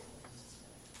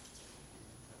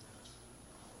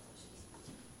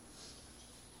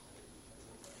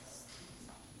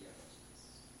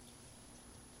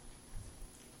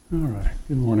All right.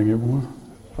 Good morning, everyone.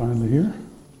 Finally here.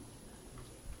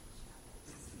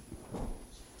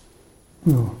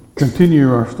 We'll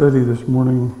continue our study this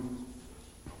morning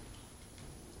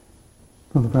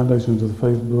from the Foundations of the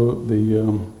Faith book.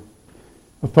 The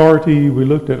authority, we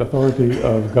looked at authority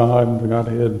of God, the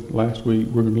Godhead last week.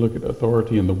 We're going to look at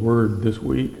authority in the Word this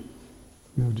week.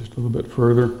 Just a little bit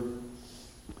further.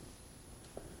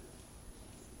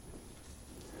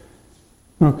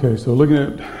 Okay, so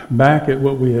looking back at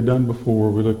what we had done before,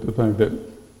 we looked at the fact that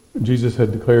Jesus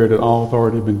had declared that all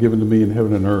authority had been given to me in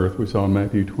heaven and earth. We saw in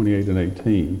Matthew 28 and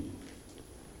 18.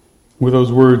 With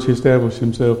those words, he established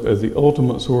himself as the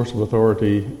ultimate source of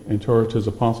authority and charged his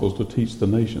apostles to teach the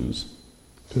nations,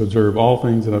 to observe all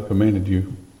things that I've commanded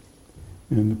you.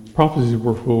 And prophecies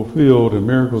were fulfilled and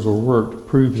miracles were worked to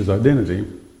prove his identity.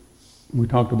 We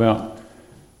talked about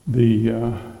the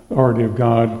authority of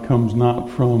God comes not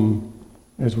from,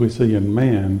 as we see in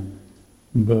man,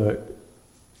 but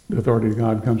the authority of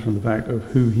God comes from the fact of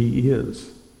who he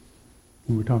is.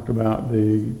 And we talked about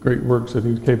the great works that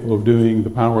he's capable of doing,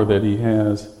 the power that he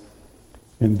has,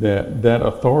 and that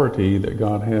authority that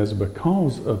God has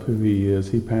because of who he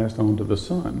is, he passed on to the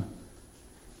Son.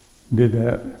 Did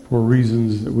that for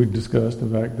reasons that we discussed, the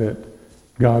fact that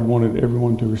God wanted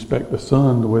everyone to respect the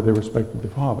Son the way they respected the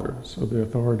Father. So the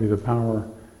authority, the power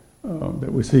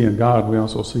that we see in God, we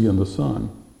also see in the Son.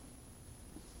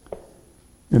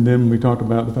 And then we talked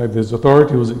about the fact that his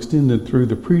authority was extended through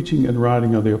the preaching and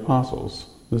writing of the apostles.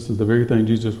 This is the very thing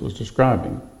Jesus was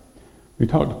describing. We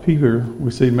talked to Peter,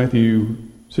 we see Matthew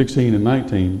 16 and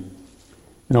 19,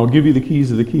 and I'll give you the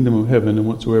keys of the kingdom of heaven, and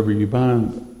whatsoever you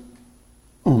bind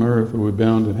on earth will be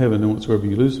bound in heaven, and whatsoever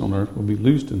you loose on earth will be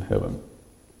loosed in heaven.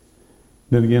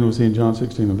 Then again we see in John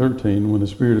 16 and 13, when the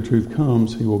Spirit of truth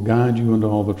comes, he will guide you into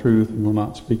all the truth and will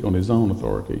not speak on his own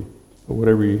authority. But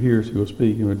whatever he hears, he will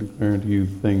speak and will declare unto you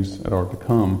things that are to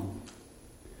come.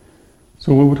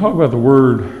 So when we talk about the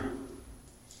Word,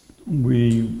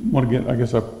 we want to get, I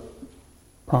guess, a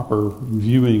proper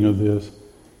viewing of this.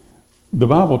 The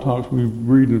Bible talks, we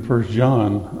read in 1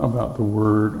 John about the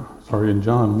Word, in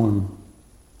John 1.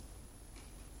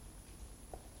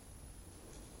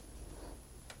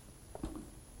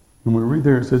 When we read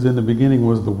there, it says, in the beginning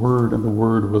was the Word, and the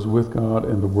Word was with God,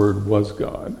 and the Word was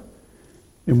God.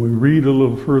 And we read a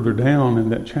little further down in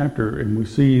that chapter, and we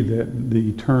see that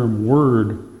the term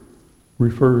Word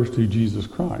refers to Jesus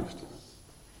Christ.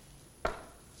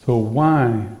 So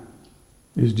why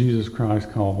is Jesus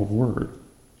Christ called Word?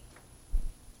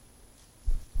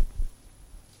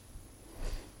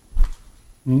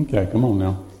 Okay, come on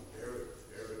now.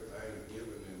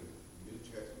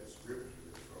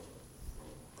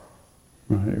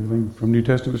 Right, everything from New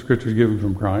Testament Scripture is given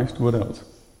from Christ. What else?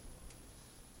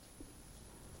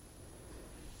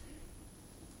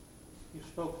 He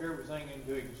spoke everything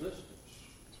into existence.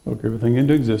 Spoke everything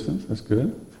into existence. That's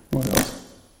good. What else?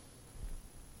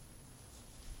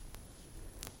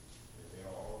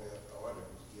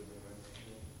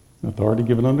 Authority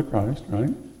given unto Christ,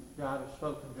 right? God has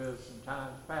spoken to us in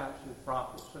times past through the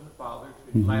prophets and the fathers.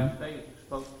 In the last days, he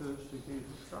spoke to us through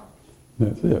Jesus Christ.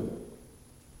 That's it.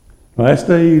 Last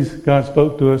days, God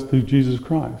spoke to us through Jesus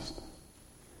Christ.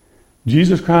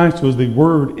 Jesus Christ was the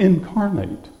Word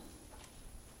incarnate.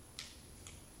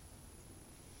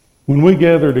 When we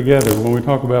gather together, when we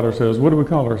talk about ourselves, what do we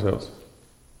call ourselves?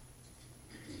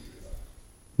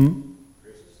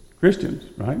 Christians,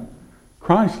 right?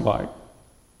 Christ-like.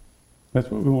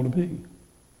 That's what we want to be.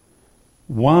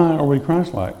 Why are we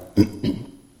Christ-like?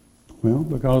 Well,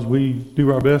 because we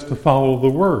do our best to follow the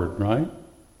Word, right?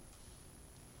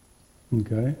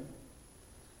 Okay.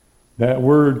 That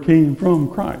Word came from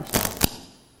Christ.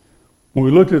 When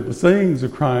we look at the sayings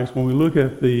of Christ, when we look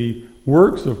at the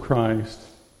works of Christ,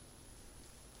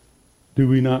 do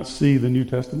we not see the New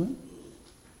Testament?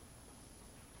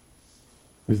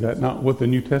 Is that not what the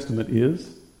New Testament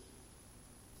is?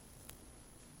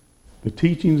 The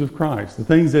teachings of Christ, the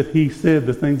things that he said,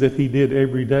 the things that he did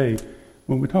every day.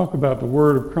 When we talk about the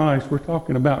Word of Christ, we're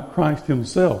talking about Christ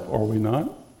himself, are we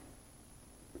not?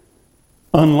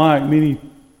 Unlike many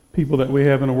people that we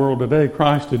have in the world today,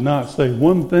 Christ did not say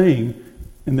one thing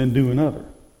and then do another.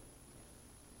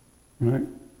 Right?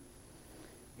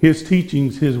 His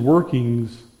teachings, his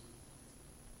workings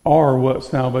are what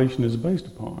salvation is based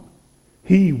upon.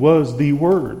 He was the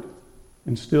Word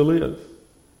and still is.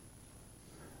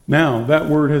 Now, that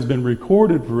Word has been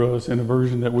recorded for us in a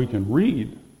version that we can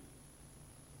read.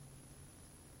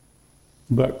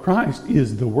 But Christ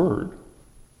is the Word.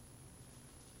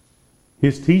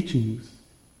 His teachings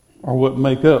are what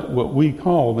make up what we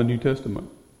call the New Testament,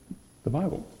 the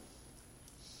Bible.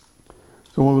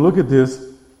 So when we look at this,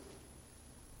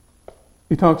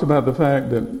 he talks about the fact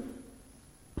that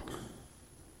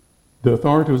the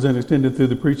authority was then extended through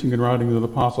the preaching and writing of the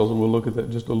apostles, and we'll look at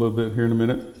that just a little bit here in a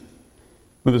minute.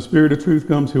 When the Spirit of truth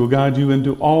comes, he will guide you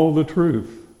into all the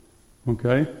truth.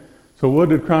 Okay? So what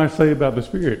did Christ say about the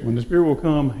Spirit? When the Spirit will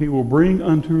come, he will bring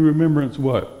unto remembrance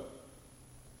what?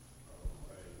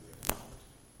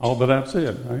 All that I've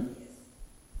said, right?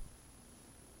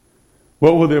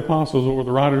 What were the apostles or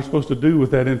the writers supposed to do with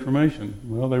that information?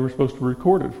 Well, they were supposed to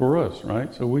record it for us,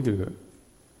 right? So we do that.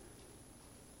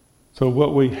 So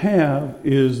what we have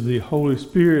is the Holy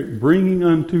Spirit bringing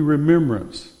unto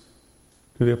remembrance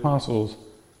to the apostles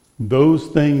those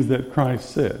things that Christ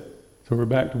said. So we're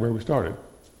back to where we started.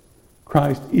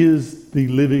 Christ is the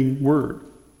living Word.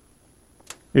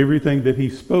 Everything that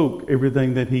he spoke,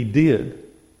 everything that he did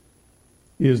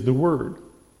is the Word.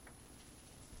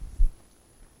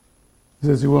 He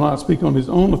says he will not speak on his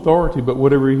own authority, but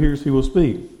whatever he hears he will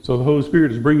speak. So the Holy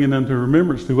Spirit is bringing unto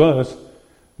remembrance to us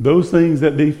those things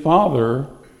that the Father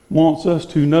wants us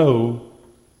to know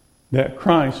that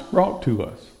Christ brought to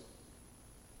us.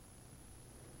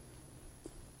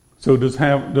 So does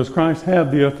Christ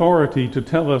have the authority to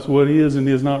tell us what is and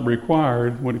is not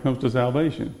required when it comes to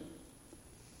salvation?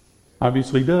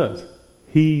 Obviously he does.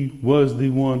 He was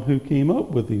the one who came up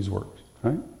with these works,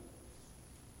 right?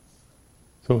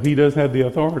 So he does have the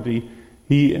authority.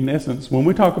 He, in essence, when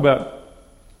we talk about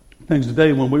things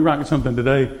today, when we write something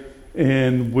today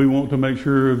and we want to make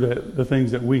sure that the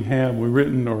things that we've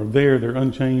written are there, they're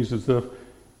unchanged and stuff,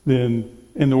 then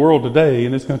in the world today,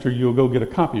 in this country, you'll go get a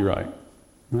copyright,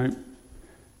 right?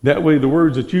 That way the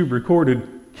words that you've recorded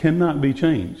cannot be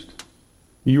changed.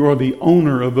 You are the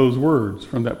owner of those words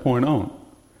from that point on.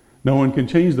 No one can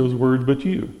change those words but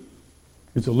you.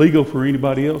 It's illegal for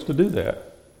anybody else to do that.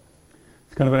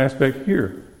 It's kind of an aspect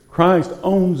here. Christ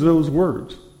owns those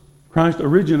words. Christ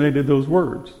originated those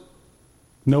words.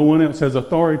 No one else has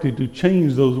authority to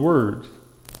change those words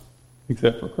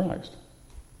except for Christ.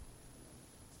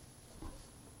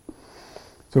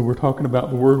 So we're talking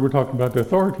about the Word, we're talking about the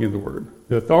authority in the Word.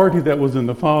 The authority that was in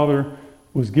the Father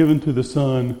was given to the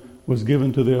Son, was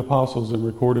given to the apostles and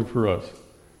recorded for us.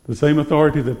 The same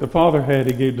authority that the Father had,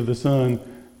 he gave to the Son.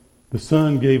 The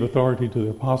Son gave authority to the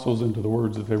apostles and to the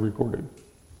words that they recorded.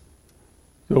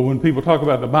 So when people talk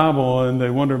about the Bible and they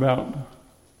wonder about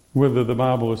whether the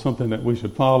Bible is something that we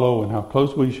should follow and how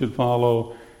close we should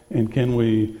follow, and can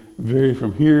we vary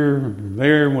from here or from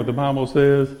there what the Bible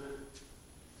says,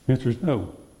 the answer is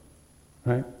no.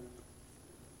 Right?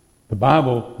 The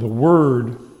Bible, the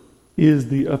Word, is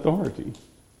the authority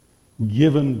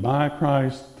given by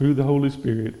Christ through the Holy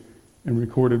Spirit and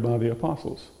recorded by the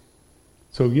apostles.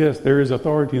 So yes, there is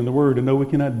authority in the Word, and no, we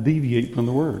cannot deviate from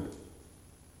the Word.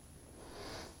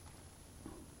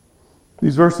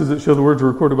 These verses that show the words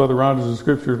recorded by the writers of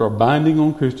Scripture are binding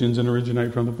on Christians and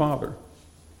originate from the Father.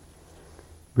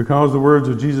 Because the words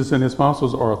of Jesus and his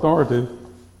apostles are authoritative,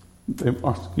 they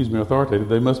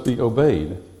must be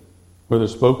obeyed. Whether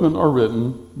spoken or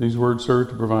written, these words serve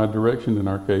to provide direction, in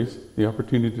our case, the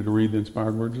opportunity to read the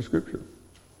inspired words of Scripture.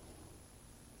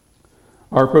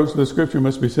 Our approach to the Scripture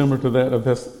must be similar to that of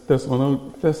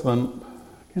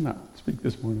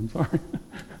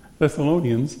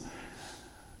Thessalonians.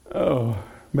 Oh,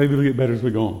 maybe it'll get better as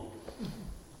we go on.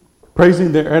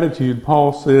 Praising their attitude,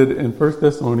 Paul said in 1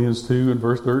 Thessalonians 2 and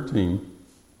verse 13,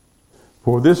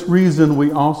 "For this reason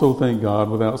we also thank God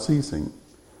without ceasing,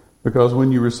 because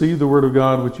when you received the word of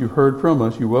God which you heard from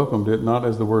us, you welcomed it, not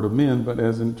as the word of men, but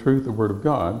as in truth the word of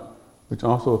God, which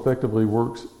also effectively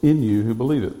works in you who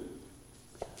believe it."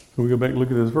 So we go back and look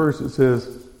at this verse. It says,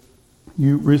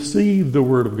 you received the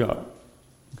word of God.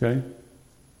 Okay?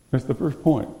 That's the first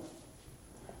point.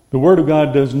 The Word of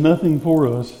God does nothing for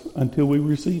us until we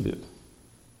receive it.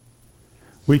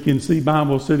 We can see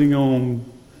Bibles sitting on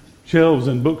shelves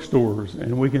in bookstores,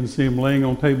 and we can see them laying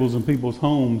on tables in people's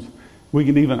homes. We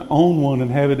can even own one and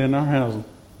have it in our house.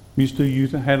 Used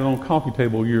to had it on a coffee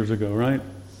table years ago, right?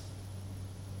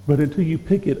 But until you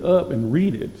pick it up and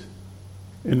read it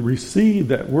and receive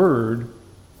that Word,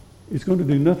 it's going to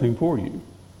do nothing for you.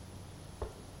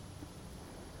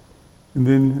 And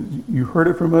then you heard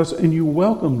it from us and you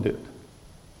welcomed it.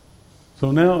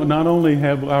 So now not only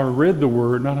have I read the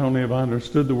Word, not only have I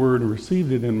understood the Word and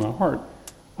received it in my heart,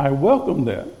 I welcome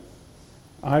that.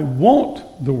 I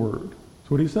want the Word. That's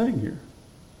what he's saying here.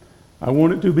 I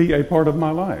want it to be a part of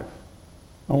my life.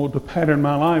 I want to pattern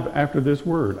my life after this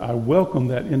Word. I welcome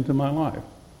that into my life.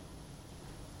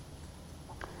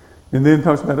 And then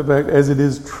talks about the fact as it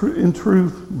is in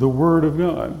truth the Word of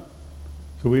God.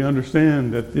 So we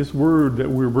understand that this Word that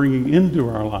we're bringing into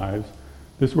our lives,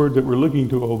 this Word that we're looking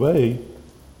to obey,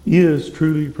 is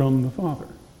truly from the Father.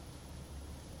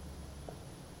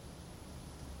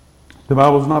 The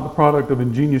Bible is not the product of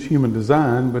ingenious human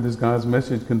design, but is God's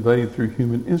message conveyed through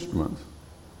human instruments.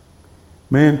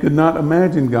 Man could not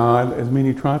imagine God as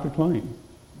many try to claim.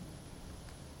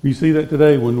 You see that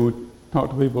today when we talk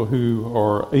to people who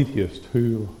are atheists,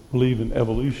 who believe in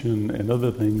evolution and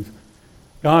other things.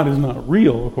 God is not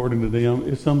real, according to them.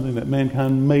 It's something that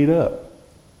mankind made up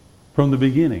from the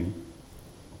beginning.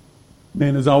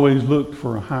 Man has always looked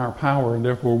for a higher power, and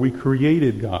therefore we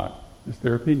created God. That's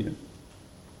their opinion.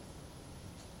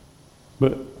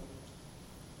 But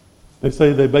they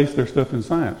say they base their stuff in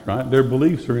science, right? Their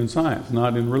beliefs are in science,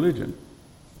 not in religion.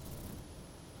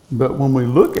 But when we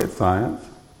look at science,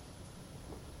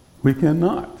 we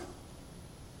cannot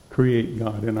create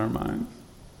God in our minds.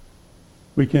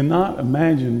 We cannot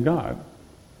imagine God.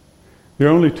 There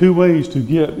are only two ways to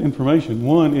get information.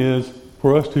 One is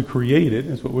for us to create it.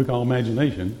 That's what we call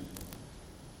imagination.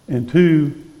 And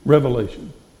two,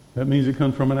 revelation. That means it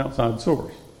comes from an outside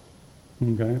source.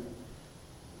 Okay?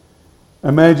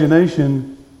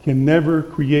 Imagination can never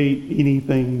create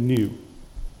anything new.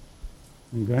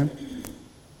 Okay?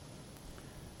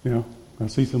 Now, I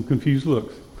see some confused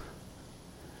looks.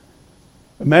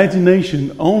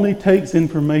 Imagination only takes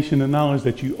information and knowledge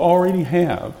that you already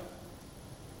have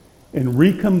and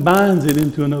recombines it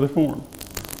into another form.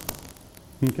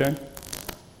 Okay?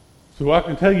 So I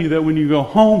can tell you that when you go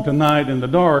home tonight in the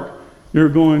dark, you're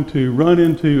going to run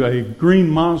into a green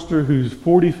monster who's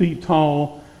 40 feet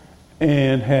tall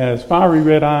and has fiery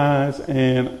red eyes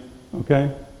and, okay?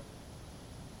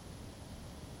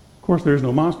 Of course, there's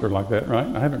no monster like that, right?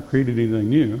 I haven't created anything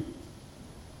new.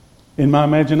 In my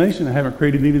imagination, I haven't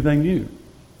created anything new.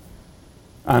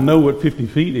 I know what 50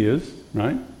 feet is,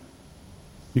 right?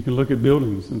 You can look at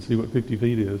buildings and see what 50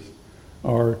 feet is.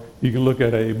 Or you can look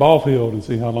at a ball field and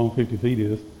see how long 50 feet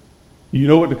is. You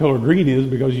know what the color green is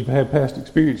because you've had past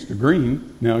experience to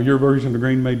green. Now, your version of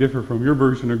green may differ from your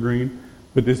version of green,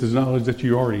 but this is knowledge that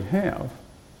you already have,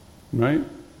 right?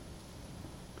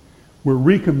 We're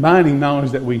recombining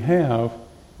knowledge that we have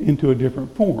into a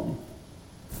different form.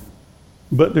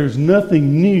 But there's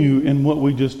nothing new in what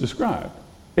we just described.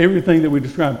 Everything that we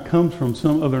described comes from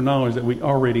some other knowledge that we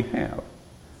already have.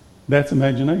 That's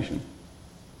imagination.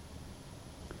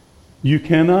 You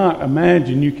cannot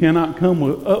imagine, you cannot come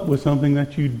up with something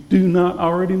that you do not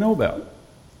already know about.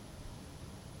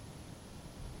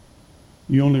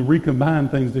 You only recombine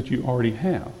things that you already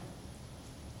have.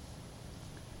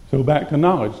 So back to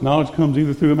knowledge. Knowledge comes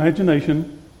either through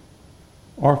imagination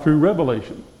or through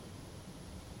revelation.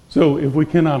 So if we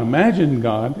cannot imagine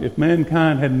God, if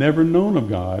mankind had never known of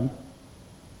God,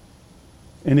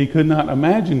 and he could not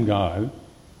imagine God,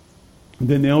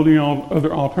 then the only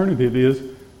other alternative is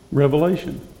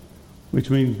revelation, which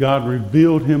means God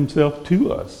revealed himself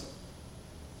to us.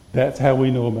 That's how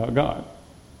we know about God.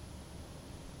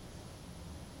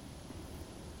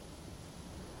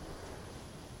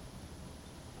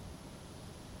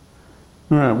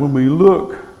 All right, when we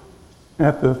look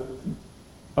at the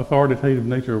authoritative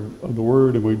nature of the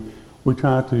Word and we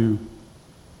try to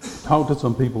talk to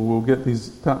some people, we'll get these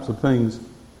types of things.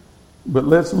 But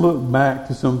let's look back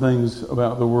to some things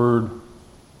about the Word.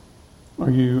 I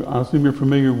assume you're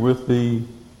familiar with the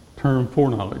term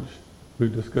foreknowledge.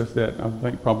 We've discussed that, I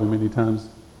think, probably many times.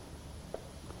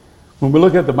 When we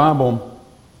look at the Bible,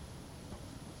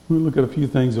 we look at a few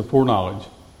things of foreknowledge.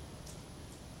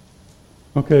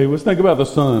 Okay, let's think about the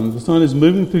sun. The sun is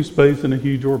moving through space in a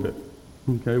huge orbit.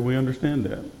 Okay, we understand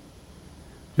that.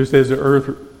 Just as the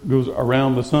earth goes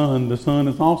around the sun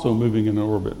is also moving in an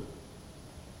orbit.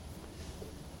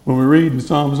 When we read in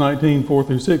Psalms 19,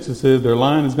 4-6, it says, "Their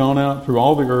line has gone out through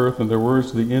all the earth, and their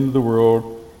words to the end of the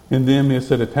world. In them he has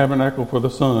set a tabernacle for the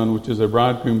sun, which is a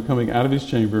bridegroom coming out of his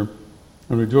chamber,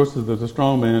 and rejoices as a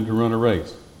strong man to run a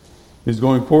race. He is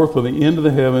going forth to the end of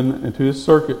the heaven, and to his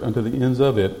circuit unto the ends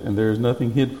of it, and there is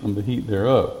nothing hid from the heat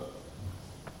thereof."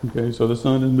 Okay, so the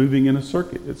sun is moving in a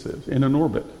circuit, it says, in an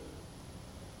orbit.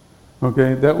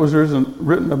 Okay, that was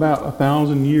written about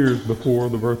 1,000 years before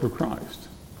the birth of Christ.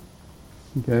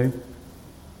 Okay?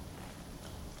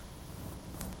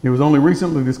 It was only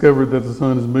recently discovered that the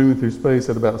sun is moving through space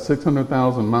at about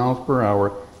 600,000 miles per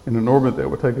hour in an orbit that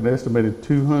would take an estimated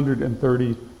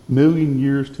 230 million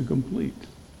years to complete.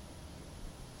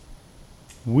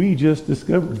 We just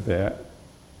discovered that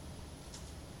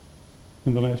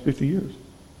in the last 50 years.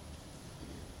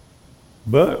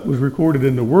 But was recorded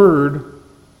in the Word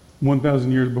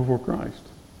 1,000 years before Christ.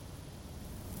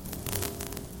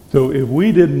 So if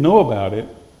we didn't know about it,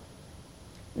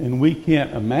 and we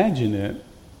can't imagine it,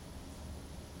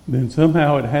 then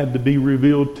somehow it had to be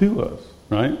revealed to us.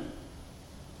 right?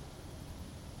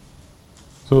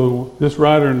 So this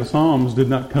writer in the Psalms did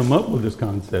not come up with this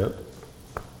concept.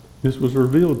 This was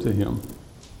revealed to him.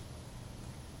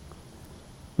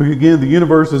 Look again, the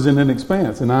universe is in an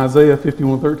expanse. And Isaiah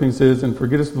 51:13 says, "And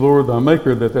forgettest the Lord thy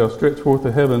Maker, that thou stretched forth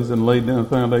the heavens and laid down the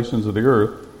foundations of the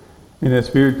earth, and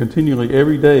hast feared continually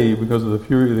every day because of the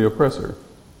fury of the oppressor,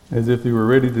 as if they were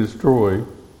ready to destroy.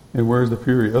 And where is the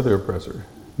fury of the oppressor?"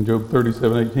 In Job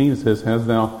 37:18 it says, "Hast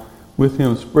thou with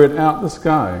him spread out the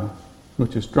sky,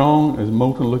 which is strong as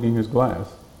molten looking as glass."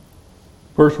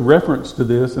 First reference to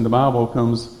this in the Bible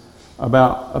comes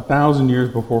about 1,000 years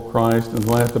before Christ, and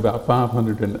the last about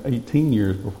 518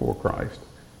 years before Christ.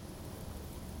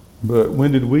 But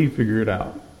when did we figure it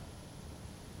out?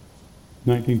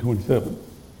 1927.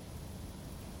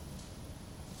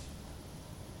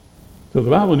 So the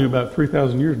Bible knew about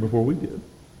 3,000 years before we did.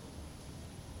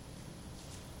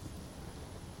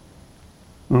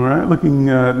 All right, looking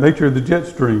at nature of the jet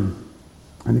stream.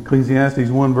 In Ecclesiastes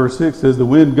 1 verse 6 says, "The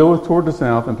wind goeth toward the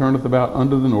south and turneth about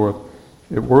unto the north.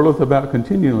 It whirleth about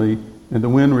continually, and the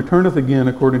wind returneth again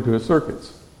according to its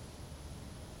circuits."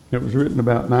 It was written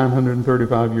about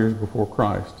 935 years before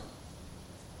Christ.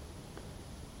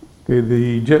 Okay,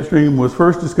 the jet stream was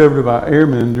first discovered by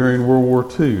airmen during World War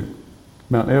II.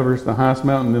 Mount Everest, the highest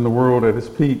mountain in the world at its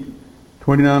peak,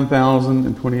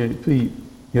 29,028 feet,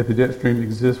 yet the jet stream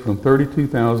exists from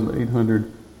 32,800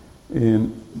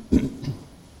 and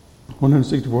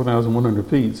 164,100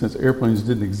 feet. Since airplanes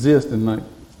didn't exist in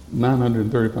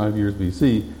 935 years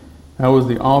BC, how was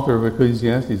the author of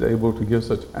Ecclesiastes able to give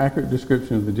such accurate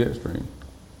description of the jet stream?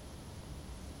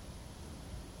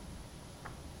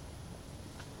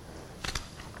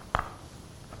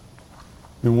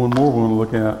 And one more we want to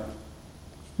look at,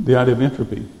 the idea of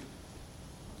entropy.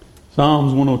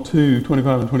 Psalms 102,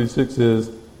 25 and 26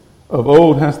 says, "Of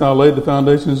old hast thou laid the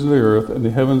foundations of the earth, and the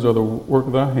heavens are the work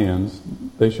of thy hands.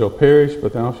 They shall perish,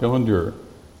 but thou shalt endure.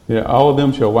 Yet all of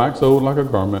them shall wax old like a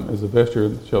garment. As a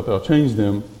vesture shalt thou change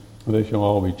them, and they shall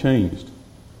all be changed."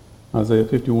 Isaiah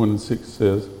 51:6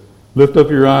 says, "Lift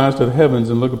up your eyes to the heavens,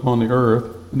 and look upon the earth.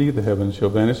 Beneath the heavens shall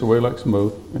vanish away like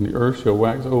smoke, and the earth shall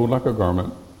wax old like a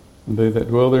garment, and they that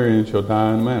dwell therein shall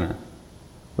die in a manner.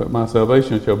 But my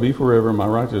salvation shall be forever, my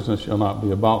righteousness shall not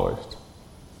be abolished."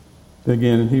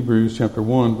 Again in Hebrews chapter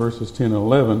 1, verses 10 and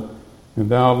 11, "And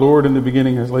thou, Lord, in the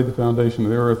beginning hast laid the foundation of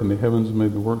the earth, and the heavens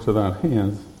made the works of thine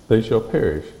hands. They shall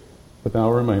perish, but thou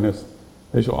remainest.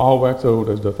 They shall all wax old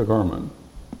as doth a garment."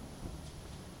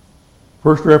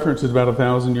 First reference is about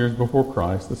 1,000 years before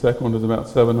Christ. The second one is about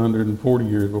 740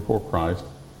 years before Christ.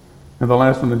 And the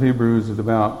last one in Hebrews is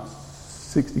about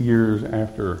 60 years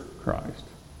after Christ.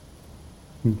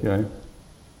 Okay.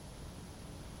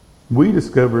 We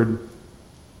discovered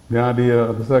the idea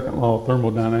of the second law of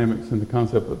thermodynamics and the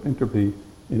concept of entropy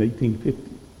in 1850.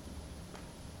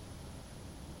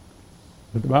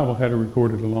 But the Bible had it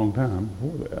recorded a long time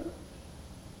before that.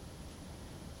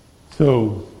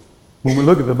 So, when we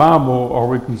look at the Bible, are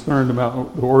we concerned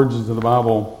about the origins of the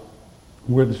Bible,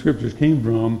 where the scriptures came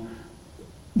from,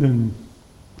 then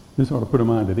this ought to put a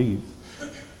mind at ease.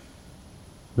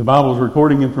 The Bible is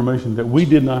recording information that we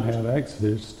did not have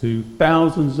access to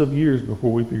thousands of years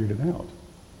before we figured it out.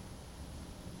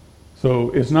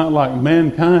 So it's not like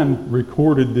mankind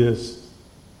recorded this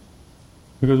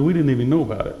because we didn't even know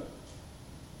about it.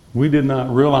 We did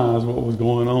not realize what was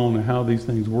going on and how these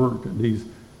things worked, and these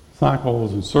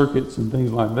cycles and circuits and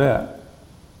things like that,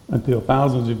 until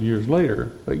thousands of years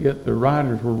later, but yet the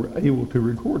writers were able to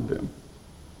record them.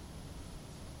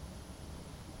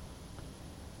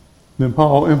 Then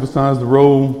Paul emphasized the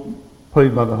role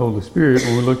played by the Holy Spirit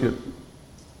when we look at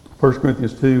 1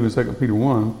 Corinthians 2 and 2 Peter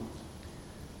 1.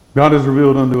 God has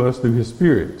revealed unto us through his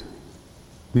Spirit.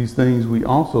 These things we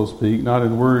also speak, not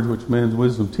in words which man's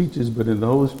wisdom teaches, but in the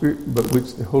Holy Spirit, but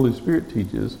which the Holy Spirit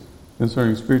teaches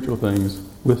concerning spiritual things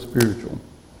with spiritual.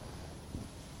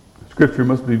 Scripture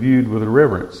must be viewed with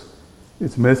reverence.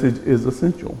 Its message is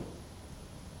essential.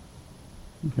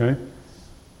 Okay?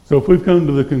 So if we've come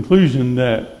to the conclusion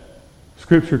that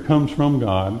Scripture comes from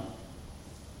God,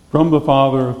 from the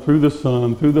Father, through the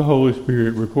Son, through the Holy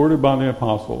Spirit, recorded by the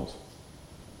apostles,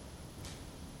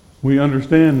 we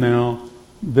understand now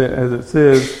that, as it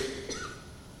says,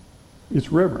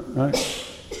 it's reverent, right?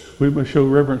 We must show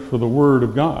reverence for the Word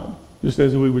of God, just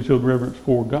as we would show reverence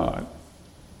for God.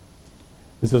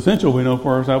 It's essential, we know,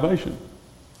 for our salvation.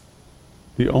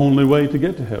 The only way to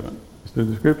get to heaven is through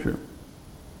the Scripture.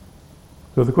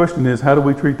 So the question is, how do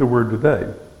we treat the Word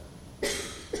today?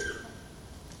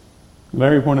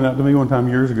 Larry pointed out to me one time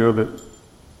years ago that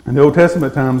in the Old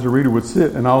Testament times, the reader would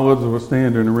sit and all others would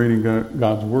stand during the reading of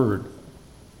God's Word.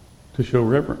 to show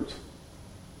reverence.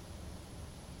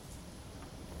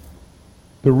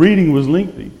 The reading was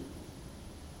lengthy,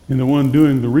 and the one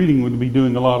doing the reading would be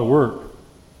doing a lot of work.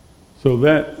 So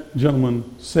that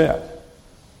gentleman sat.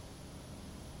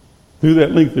 Through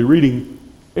that lengthy reading,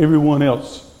 everyone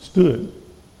else stood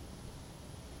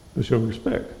to show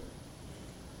respect.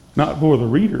 Not for the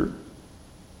reader,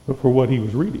 but for what he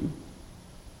was reading.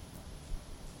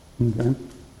 Okay?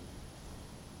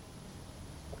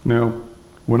 Now,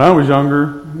 when I was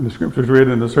younger, and the scriptures read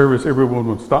in the service, everyone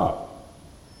would stop.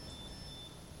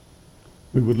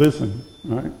 We would listen,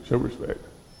 right? Show respect.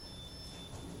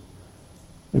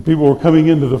 If people were coming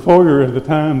into the foyer at the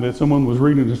time that someone was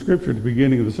reading the scripture at the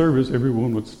beginning of the service,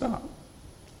 everyone would stop.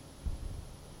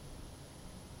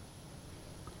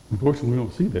 Unfortunately, we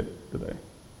don't see that today.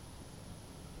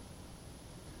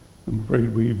 I'm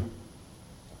afraid we've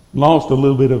lost a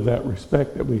little bit of that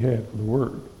respect that we had for the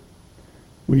Word.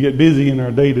 We get busy in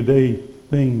our day-to-day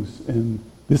things, and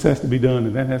this has to be done,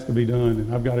 and that has to be done,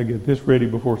 and I've got to get this ready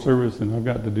before service, and I've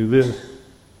got to do this.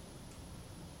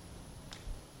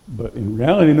 But in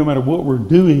reality, no matter what we're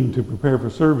doing to prepare for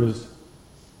service,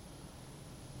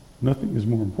 nothing is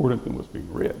more important than what's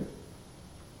being read.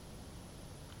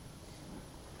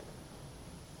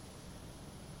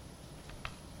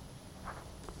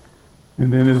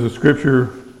 And then as the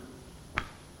scripture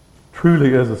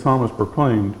truly as the psalmist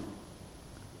proclaimed,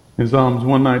 in Psalms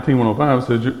 119, 105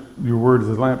 says, your word is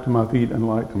a lamp to my feet and a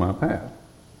light to my path.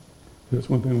 That's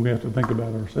one thing we have to think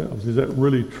about ourselves. Is that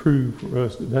really true for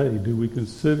us today? Do we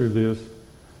consider this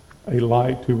a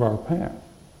light to our path?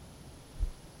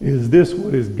 Is this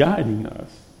what is guiding us?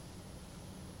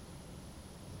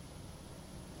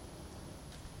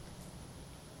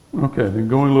 Okay, then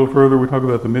going a little further, we talk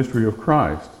about the mystery of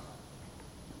Christ.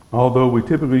 Although we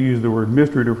typically use the word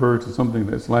mystery to refer to something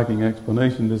that's lacking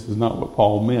explanation, this is not what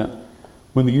Paul meant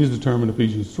when they used the term in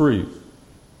Ephesians 3.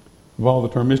 Of all, the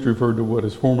term mystery referred to what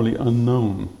is formerly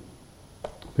unknown.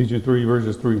 Ephesians 3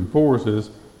 verses 3 and 4 says,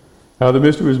 how the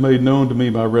mystery was made known to me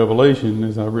by revelation,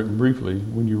 as I've written briefly.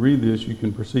 When you read this, you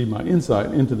can perceive my insight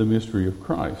into the mystery of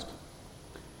Christ.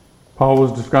 Paul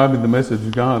was describing the message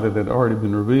of God that had already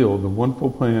been revealed. The wonderful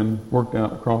plan worked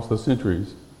out across the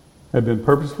centuries had been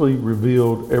purposefully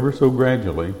revealed ever so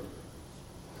gradually.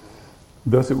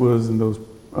 Thus it was in those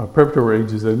preparatory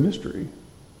ages a mystery.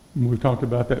 And we've talked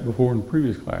about that before in the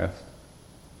previous class.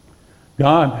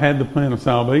 God had the plan of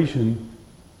salvation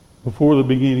before the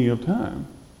beginning of time.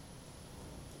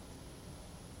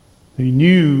 He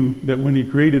knew that when he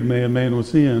created man, man was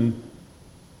sin,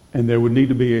 and there would need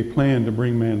to be a plan to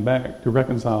bring man back, to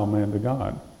reconcile man to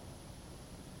God.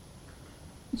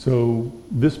 So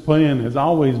this plan has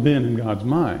always been in God's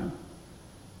mind.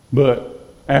 But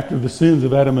after the sins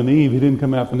of Adam and Eve, he didn't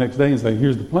come out the next day and say,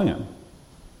 here's the plan.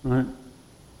 Right?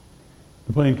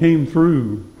 The plan came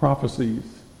through prophecies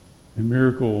and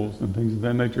miracles and things of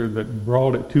that nature that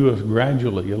brought it to us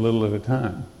gradually, a little at a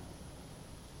time,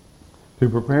 to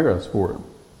prepare us for it.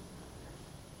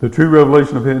 The true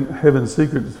revelation of heaven's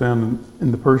secret is found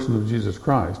in the person of Jesus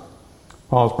Christ.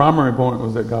 Paul's primary point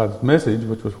was that God's message,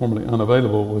 which was formerly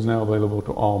unavailable, was now available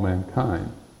to all mankind.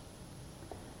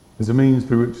 As a means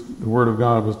through which the Word of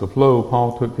God was to flow,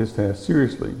 Paul took his task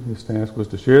seriously. His task was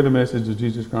to share the message of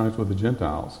Jesus Christ with the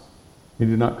Gentiles. He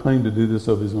did not claim to do this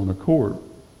of his own accord.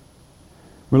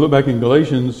 We look back in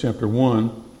Galatians chapter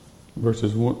 1,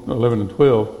 verses 11 and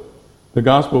 12. The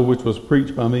gospel which was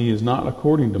preached by me is not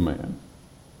according to man.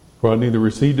 For I neither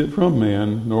received it from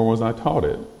man, nor was I taught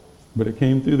it, but it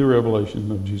came through the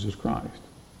revelation of Jesus Christ.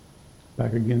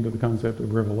 Back again to the concept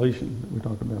of revelation that we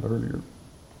talked about earlier.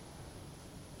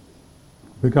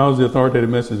 Because the authoritative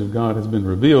message of God has been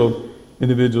revealed,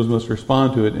 individuals must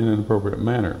respond to it in an appropriate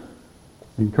manner.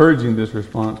 Encouraging this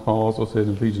response, Paul also said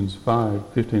in Ephesians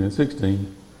 5, 15 and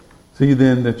 16, see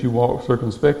then that you walk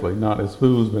circumspectly, not as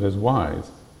fools but as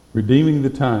wise, redeeming the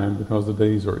time because the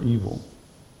days are evil.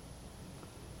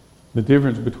 The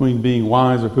difference between being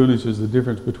wise or foolish is the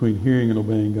difference between hearing and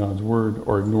obeying God's word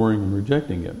or ignoring and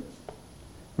rejecting it.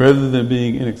 Rather than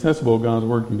being inaccessible, God's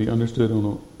word can be understood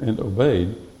and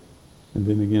obeyed. And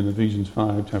then again, Ephesians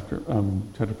 5, chapter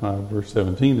 5, verse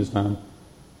 17 this time.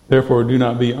 Therefore, do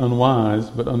not be unwise,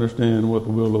 but understand what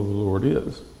the will of the Lord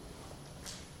is.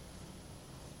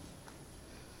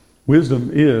 Wisdom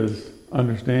is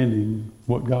understanding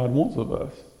what God wants of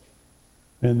us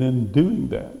and then doing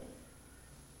that.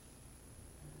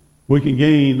 We can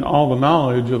gain all the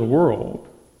knowledge of the world.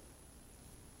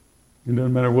 It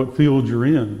doesn't matter what field you're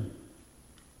in.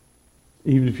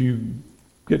 Even if you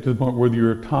get to the point where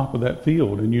you're top of that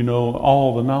field and you know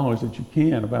all the knowledge that you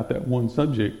can about that one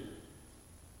subject,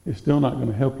 it's still not going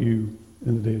to help you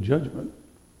in the day of judgment.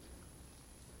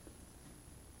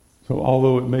 So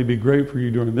although it may be great for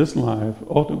you during this life,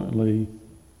 ultimately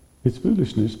it's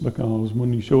foolishness, because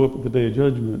when you show up at the day of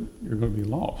judgment, you're going to be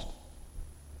lost.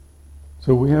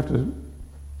 So we have to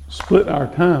split our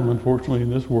time, unfortunately, in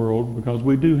this world, because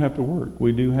we do have to work.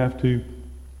 We do have to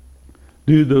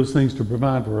do those things to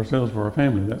provide for ourselves, for our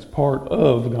family. That's part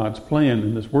of God's plan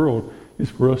in this world, is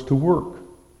for us to work.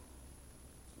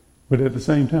 But at the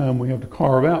same time, we have to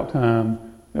carve out time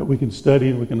that we can study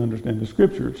and we can understand the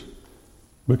Scriptures.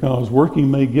 Because working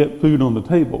may get food on the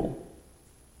table,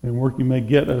 and working may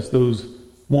get us those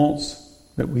wants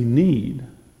that we need,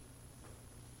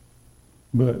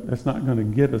 but that's not going to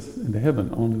get us into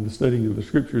heaven. Only the studying of the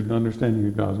Scriptures and understanding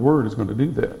of God's Word is going to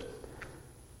do that.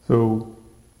 So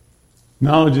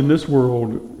knowledge in this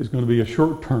world is going to be a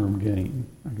short-term gain,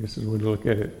 I guess is the way to look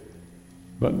at it.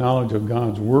 But knowledge of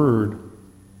God's Word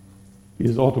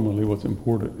is ultimately what's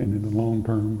important, and in the long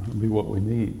term will be what we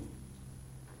need.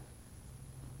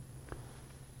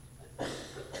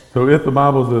 So if the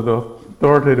Bible is the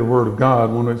authoritative Word of God,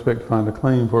 one would expect to find a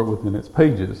claim for it within its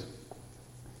pages.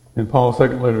 In Paul's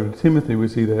second letter to Timothy, we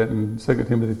see that in 2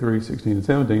 Timothy 3:16 and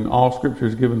 17, all Scripture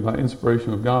is given by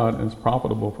inspiration of God and is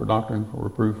profitable for doctrine, for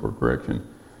reproof, for correction,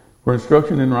 for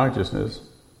instruction in righteousness,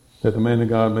 that the man of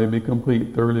God may be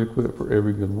complete, thoroughly equipped for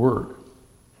every good work.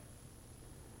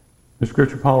 The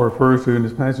Scripture Paul refers to in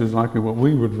this passage is likely what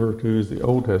we would refer to as the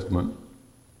Old Testament.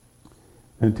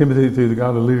 And Timothy, through the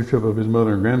godly leadership of his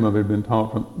mother and grandmother, had been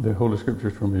taught from the Holy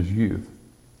Scriptures from his youth.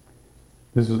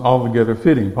 This is altogether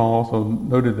fitting. Paul also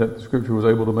noted that the Scripture was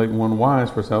able to make one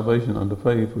wise for salvation unto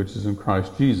faith, which is in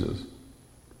Christ Jesus.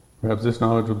 Perhaps this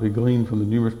knowledge will be gleaned from the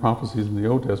numerous prophecies in the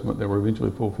Old Testament that were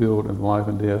eventually fulfilled in the life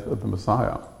and death of the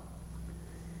Messiah.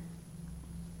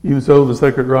 Even so, the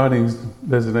sacred writings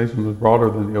designation was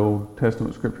broader than the Old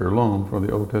Testament Scripture alone, for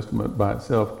the Old Testament by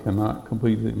itself cannot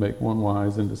completely make one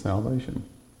wise into salvation.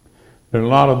 There's a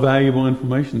lot of valuable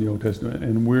information in the Old Testament,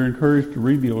 and we're encouraged to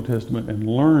read the Old Testament and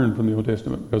learn from the Old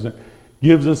Testament, because it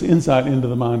gives us insight into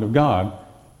the mind of God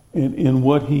and in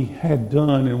what He had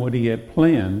done and what He had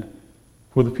planned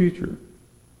for the future.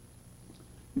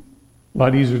 A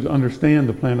lot easier to understand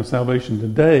the plan of salvation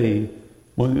today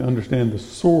when we understand the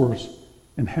source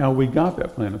and how we got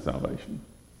that plan of salvation.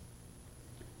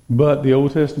 But the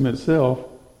Old Testament itself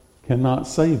cannot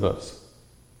save us.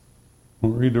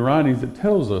 When we read the writings, it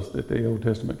tells us that the Old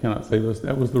Testament cannot save us.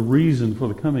 That was the reason for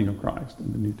the coming of Christ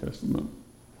in the New Testament.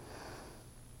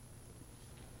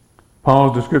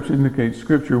 Paul's description indicates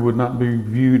Scripture would not be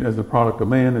viewed as the product of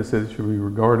man. It says it should be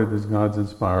regarded as God's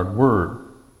inspired Word.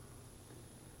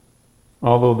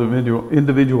 Although the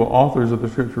individual authors of the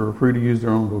Scripture were free to use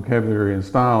their own vocabulary and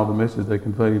style, the message they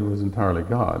conveyed was entirely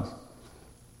God's.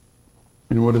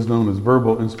 In what is known as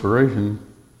verbal inspiration,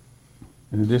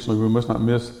 and additionally, we must not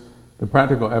miss the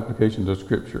practical applications of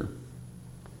Scripture.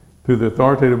 Through the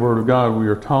authoritative Word of God, we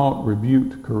are taught,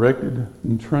 rebuked, corrected,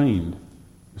 and trained.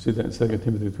 We see that in 2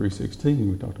 Timothy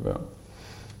 3:16 we talked about.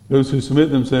 Those who submit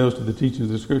themselves to the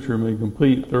teachings of Scripture are made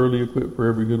complete, thoroughly equipped for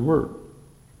every good work.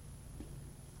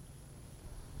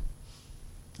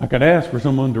 I could ask for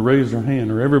someone to raise their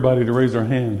hand, or everybody to raise their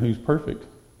hand who's perfect.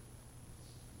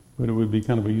 But it would be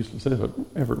kind of a useless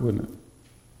effort, wouldn't it?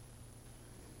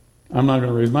 I'm not going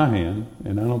to raise my hand,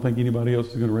 and I don't think anybody else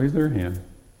is going to raise their hand.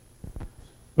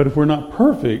 But if we're not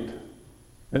perfect,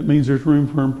 that means there's room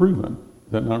for improvement.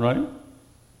 Is that not right?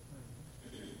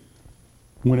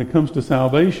 When it comes to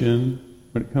salvation,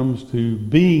 when it comes to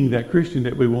being that Christian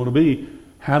that we want to be,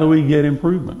 how do we get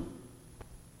improvement?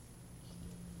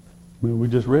 Well, we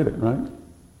just read it, right?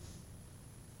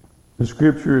 The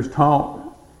Scripture is taught,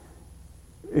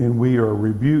 and we are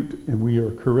rebuked, and we are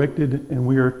corrected, and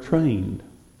we are trained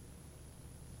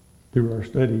through our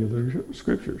study of the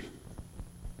Scriptures.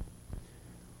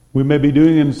 We may be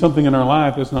doing something in our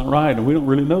life that's not right, and we don't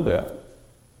really know that.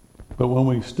 But when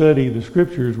we study the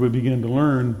Scriptures, we begin to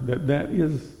learn that that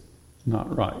is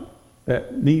not right.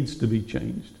 That needs to be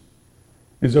changed.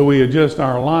 And so we adjust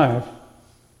our life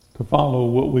to follow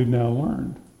what we've now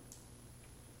learned.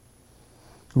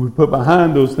 We put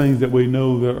behind those things that we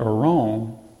know that are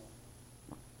wrong,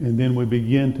 and then we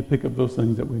begin to pick up those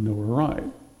things that we know are right.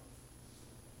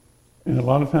 And a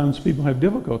lot of times people have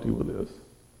difficulty with this.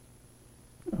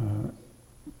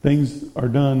 Things are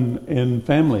done in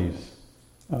families.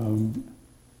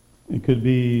 It could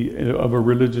be of a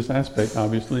religious aspect,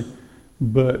 obviously,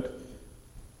 but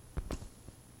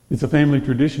it's a family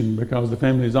tradition because the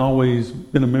family has always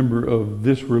been a member of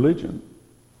this religion.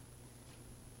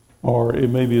 Or it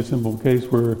may be a simple case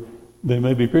where they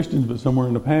may be Christians, but somewhere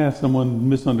in the past someone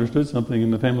misunderstood something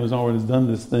and the family has always done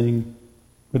this thing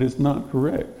but it's not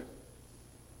correct.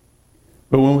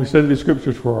 But when we study the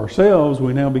Scriptures for ourselves,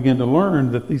 we now begin to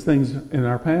learn that these things in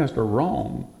our past are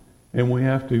wrong, and we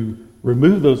have to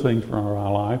remove those things from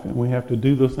our life, and we have to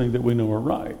do those things that we know are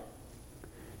right.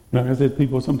 Like I said,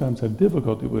 people sometimes have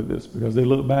difficulty with this because they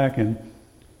look back and,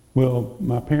 well,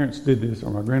 my parents did this,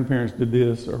 or my grandparents did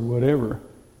this, or whatever.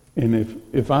 And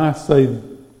if I say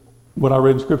what I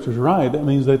read in Scripture is right, that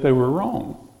means that they were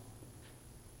wrong.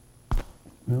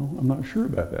 Well, I'm not sure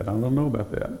about that. I don't know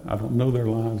about that. I don't know their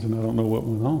lives, and I don't know what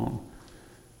went on.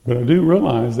 But I do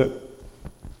realize that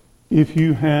if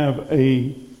you have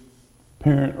a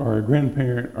parent or a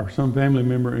grandparent or some family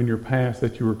member in your past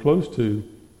that you were close to,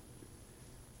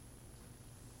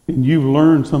 and you've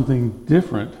learned something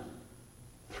different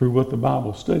through what the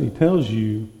Bible study tells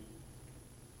you,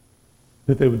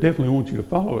 that they would definitely want you to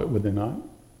follow it, would they not?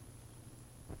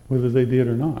 Whether they did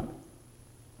or not.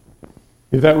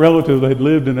 If that relative had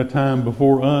lived in a time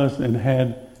before us and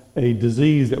had a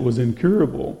disease that was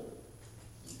incurable,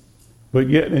 but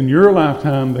yet in your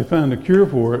lifetime they found a cure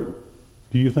for it,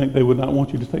 do you think they would not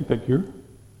want you to take that cure?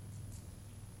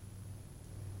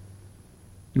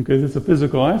 Okay, that's a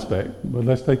physical aspect, but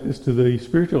let's take this to the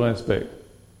spiritual aspect.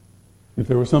 If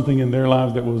there was something in their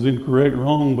lives that was incorrect,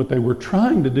 wrong, but they were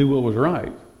trying to do what was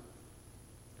right,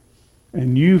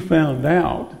 and you found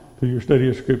out through your study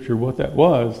of Scripture what that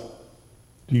was,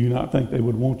 do you not think they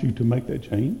would want you to make that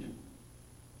change?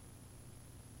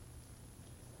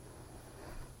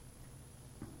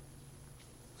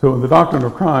 So in the doctrine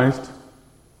of Christ,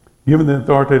 given the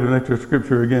authoritative nature of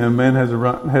Scripture, again, man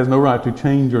has no right to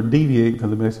change or deviate from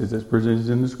the message that's presented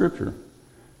in the Scripture.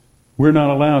 We're not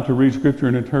allowed to read Scripture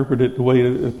and interpret it the way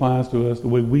it applies to us, the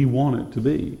way we want it to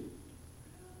be.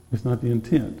 It's not the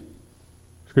intent.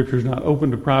 Scripture is not open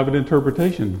to private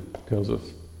interpretation, it tells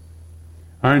us.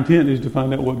 Our intent is to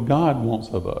find out what God wants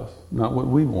of us, not what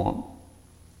we want.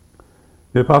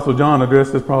 The Apostle John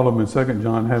addressed this problem in 2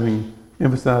 John, having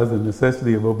emphasized the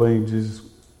necessity of obeying Jesus'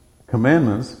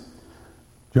 commandments.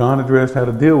 John addressed how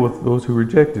to deal with those who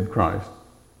rejected Christ.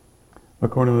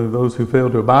 Accordingly, those who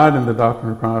failed to abide in the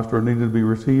doctrine of Christ are needed to be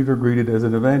received or greeted as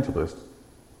an evangelist.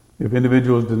 If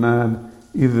individuals denied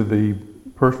either the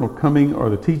personal coming or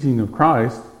the teaching of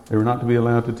Christ, they were not to be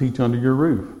allowed to teach under your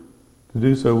roof. To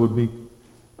do so would be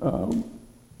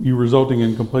you resulting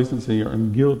in complacency or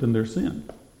in guilt in their sin.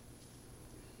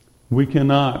 We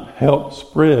cannot help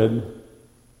spread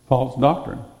false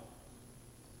doctrine.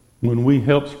 When we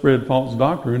help spread false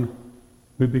doctrine,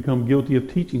 we become guilty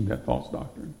of teaching that false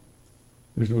doctrine.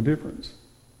 There's no difference.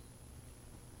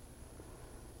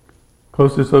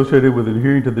 Closely associated with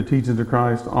adhering to the teachings of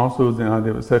Christ also is the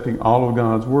idea of accepting all of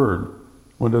God's Word.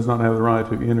 One does not have the right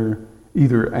to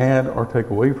either add or take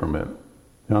away from it.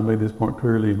 John made this point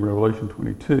clearly in Revelation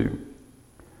 22.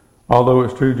 Although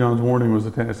it's true John's warning was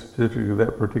attached specifically to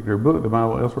that particular book, the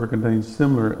Bible elsewhere contains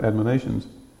similar admonitions.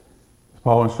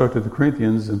 Paul instructed the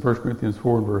Corinthians in 1 Corinthians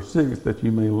 4 and verse 6 that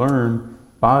you may learn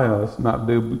by us not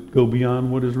to go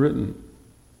beyond what is written.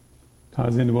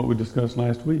 Ties into what we discussed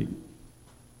last week.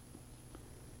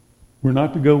 We're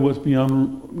not to go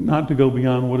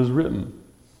beyond what is written.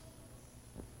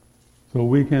 So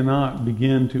we cannot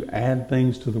begin to add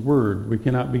things to the Word. We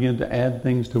cannot begin to add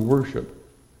things to worship.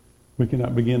 We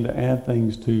cannot begin to add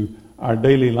things to our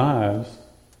daily lives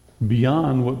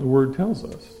beyond what the Word tells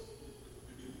us.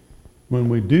 When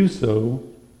we do so,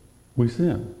 we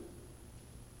sin.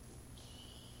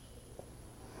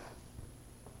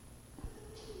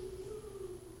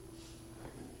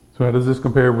 So how does this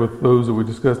compare with those that we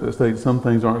discussed that state some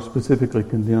things aren't specifically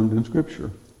condemned in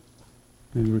Scripture?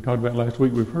 As we talked about last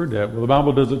week, we've heard that. Well, the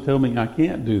Bible doesn't tell me I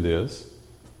can't do this.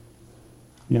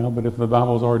 But if the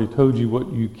Bible's already told you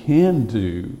what you can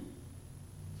do,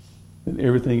 then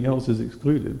everything else is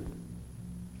excluded.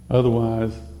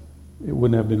 Otherwise, it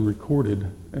wouldn't have been recorded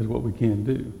as what we can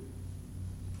do.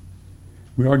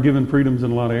 We are given freedoms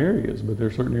in a lot of areas, but there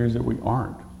are certain areas that we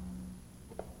aren't.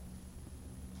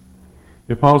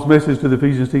 If Paul's message to the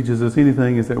Ephesians teaches us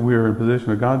anything, is that we are in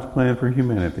possession of God's plan for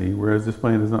humanity, whereas this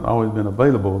plan has not always been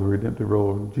available. The redemptive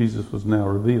role of Jesus was now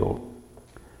revealed.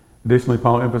 Additionally,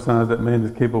 Paul emphasized that man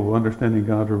is capable of understanding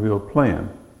God's revealed plan.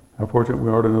 How fortunate we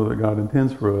are to know that God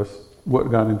intends for us,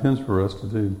 what God intends for us to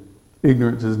do.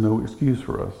 Ignorance is no excuse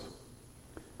for us.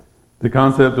 The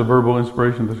concept of verbal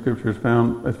inspiration of the Scripture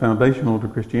is foundational to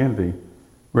Christianity.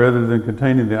 Rather than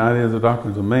containing the ideas or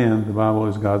doctrines of man, the Bible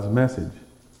is God's message.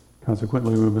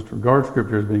 Consequently, we must regard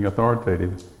Scripture as being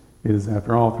authoritative. It is,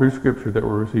 after all, through Scripture that we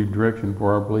receive direction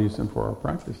for our beliefs and for our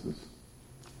practices.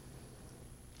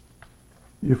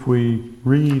 If we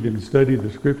read and study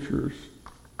the Scriptures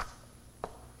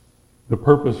The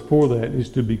purpose for that is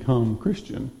to become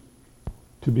Christian,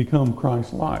 to become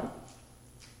Christ-like.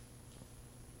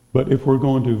 But if we're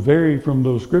going to vary from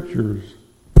those scriptures,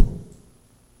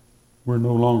 we're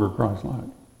no longer Christ-like.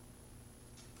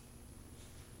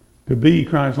 To be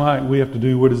Christ-like, we have to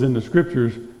do what is in the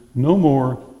scriptures, no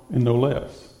more and no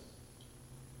less.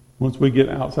 Once we get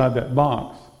outside that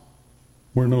box,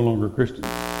 we're no longer Christians.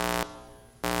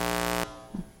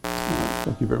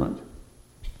 Thank you very much.